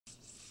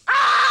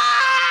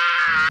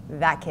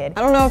that kid.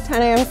 I don't know if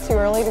 10 a.m. is too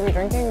early to be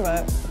drinking,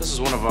 but... This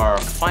is one of our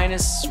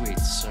finest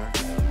suites, sir.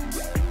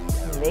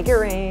 Make it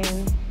rain.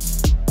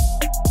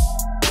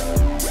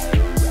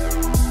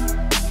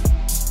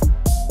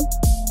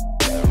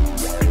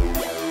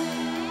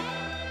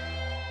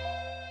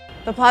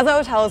 The Plaza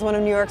Hotel is one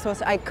of New York's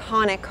most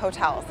iconic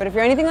hotels, but if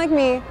you're anything like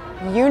me,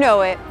 you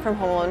know it from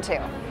Home Alone 2.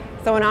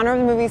 So in honor of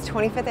the movie's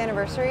 25th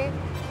anniversary,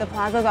 the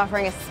Plaza is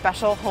offering a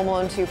special Home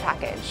Alone 2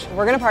 package.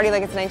 We're gonna party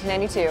like it's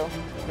 1992.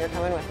 You're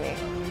coming with me.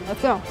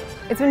 Let's go.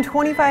 It's been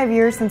 25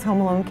 years since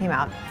Home Alone came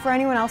out. For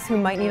anyone else who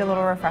might need a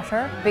little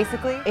refresher,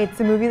 basically, it's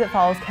a movie that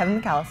follows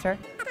Kevin McCallister.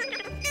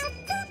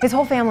 His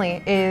whole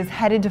family is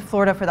headed to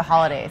Florida for the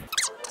holidays.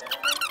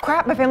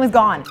 Crap, my family's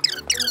gone.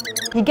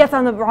 He gets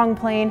on the wrong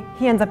plane,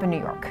 he ends up in New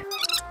York.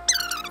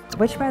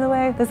 Which, by the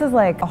way, this is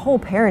like a whole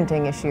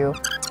parenting issue.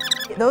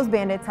 Those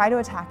bandits try to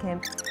attack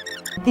him.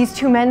 These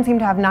two men seem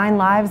to have 9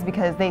 lives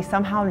because they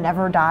somehow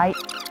never die.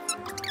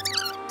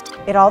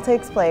 It all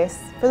takes place,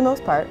 for the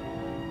most part,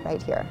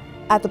 right here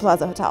at the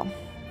Plaza Hotel.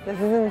 This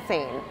is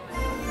insane.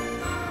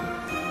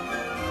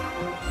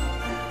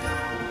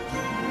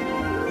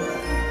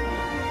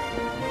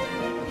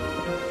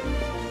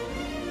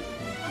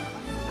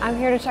 I'm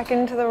here to check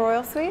into the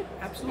Royal Suite.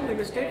 Absolutely,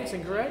 Miss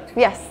Davidson, correct?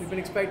 Yes. We've been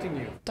expecting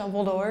you.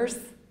 Double doors.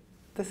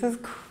 This is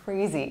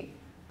crazy.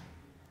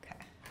 Okay.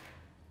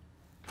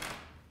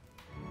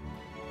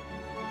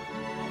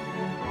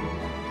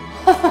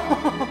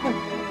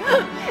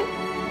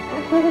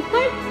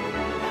 What?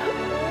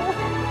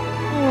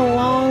 I'm a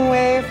long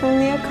way from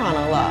the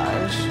Econo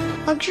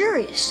Lodge.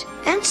 Luxurious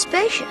and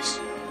spacious.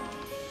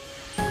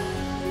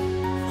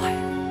 What?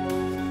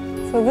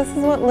 So this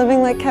is what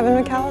living like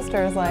Kevin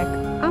McCallister is like.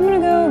 I'm gonna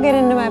go get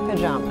into my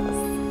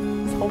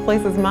pajamas. This whole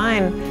place is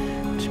mine,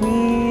 which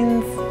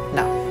means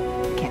no.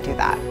 Can't do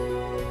that.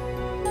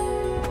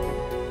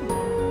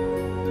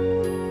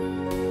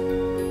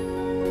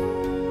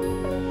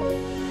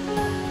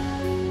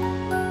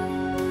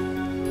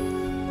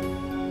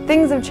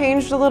 Things have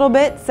changed a little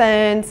bit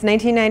since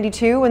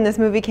 1992 when this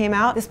movie came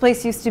out. This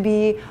place used to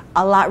be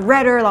a lot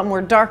redder, a lot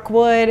more dark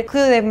wood.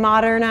 Clearly they've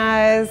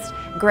modernized.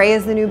 Gray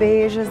is the new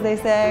beige, as they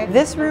say.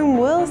 This room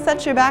will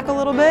set you back a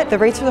little bit. The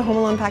rates for the Home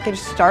Alone package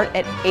start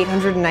at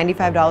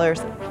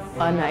 $895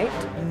 a night.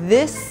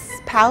 This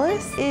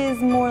palace is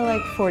more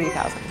like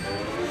 40,000,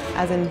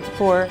 as in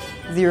 40,000.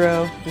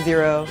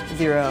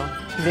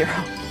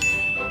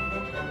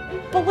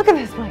 But look at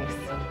this place.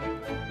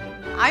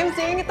 I'm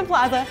staying at the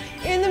Plaza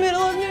in the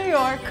middle of New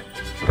York.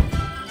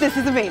 This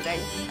is amazing,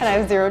 and I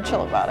have zero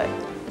chill about it.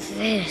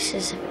 This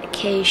is a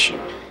vacation.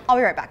 I'll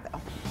be right back though.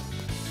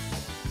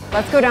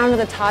 Let's go down to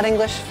the Todd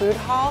English Food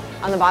Hall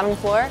on the bottom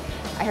floor.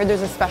 I heard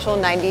there's a special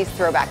 90s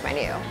throwback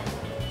menu.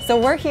 So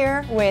we're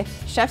here with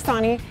Chef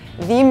Sonny,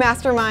 the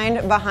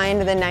mastermind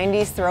behind the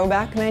 90s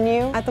throwback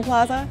menu at the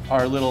Plaza.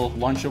 Our little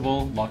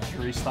Lunchable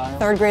luxury style.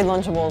 3rd grade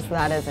Lunchables,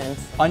 that isn't.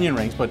 Onion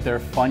rings, but they're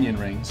Funyun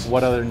rings.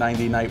 What other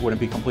 90 night wouldn't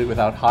be complete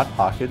without Hot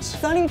Pockets?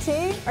 Sonny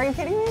T? Are you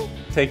kidding me?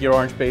 Take your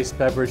orange-based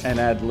beverage and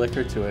add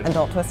liquor to it.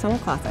 Adult twist on the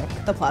classic,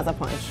 the Plaza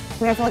Punch.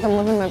 I feel like I'm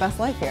living my best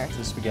life here.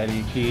 The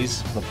spaghetti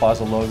peas, the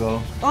Plaza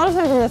logo. A lot of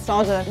times in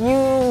nostalgia,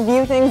 you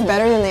view things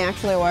better than they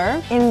actually were.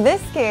 In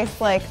this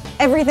case, like,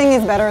 everything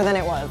is better than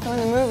it was. So in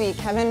the movie,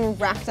 Kevin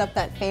racked up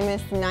that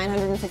famous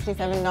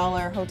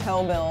 $967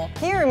 hotel bill.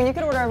 Here, I mean, you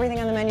could order everything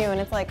on the menu and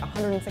it's like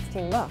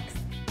 116 bucks.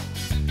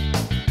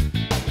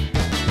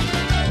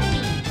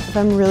 If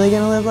I'm really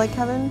gonna live like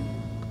Kevin,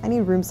 I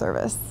need room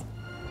service.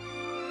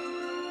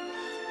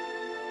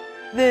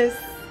 This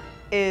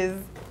is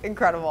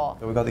incredible.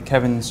 So we got the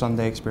Kevin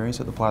Sunday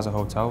experience at the Plaza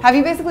Hotel. Have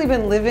you basically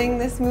been living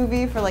this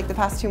movie for like the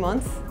past 2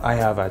 months? I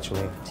have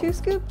actually. 2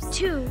 scoops?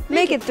 2.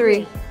 Make it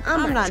 3.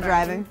 I'm not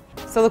driving.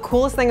 So the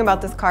coolest thing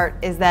about this cart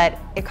is that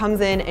it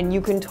comes in and you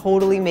can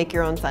totally make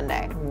your own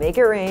sundae. Make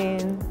it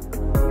rain.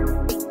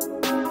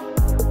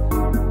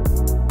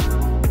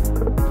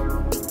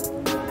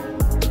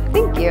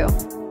 Thank you.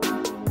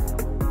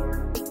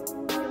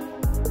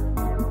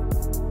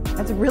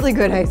 That's really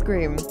good ice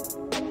cream.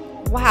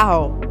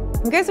 Wow,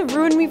 you guys have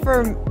ruined me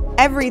for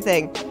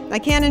everything. I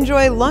can't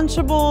enjoy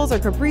Lunchables or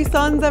Capri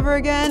Suns ever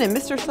again, and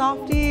Mr.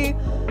 Softy.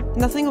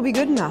 Nothing will be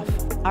good enough.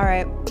 All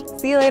right,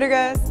 see you later,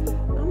 guys.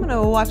 I'm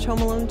gonna watch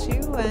Home Alone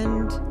 2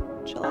 and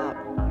chill out.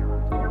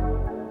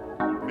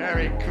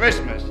 Merry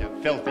Christmas, you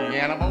filthy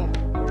animal.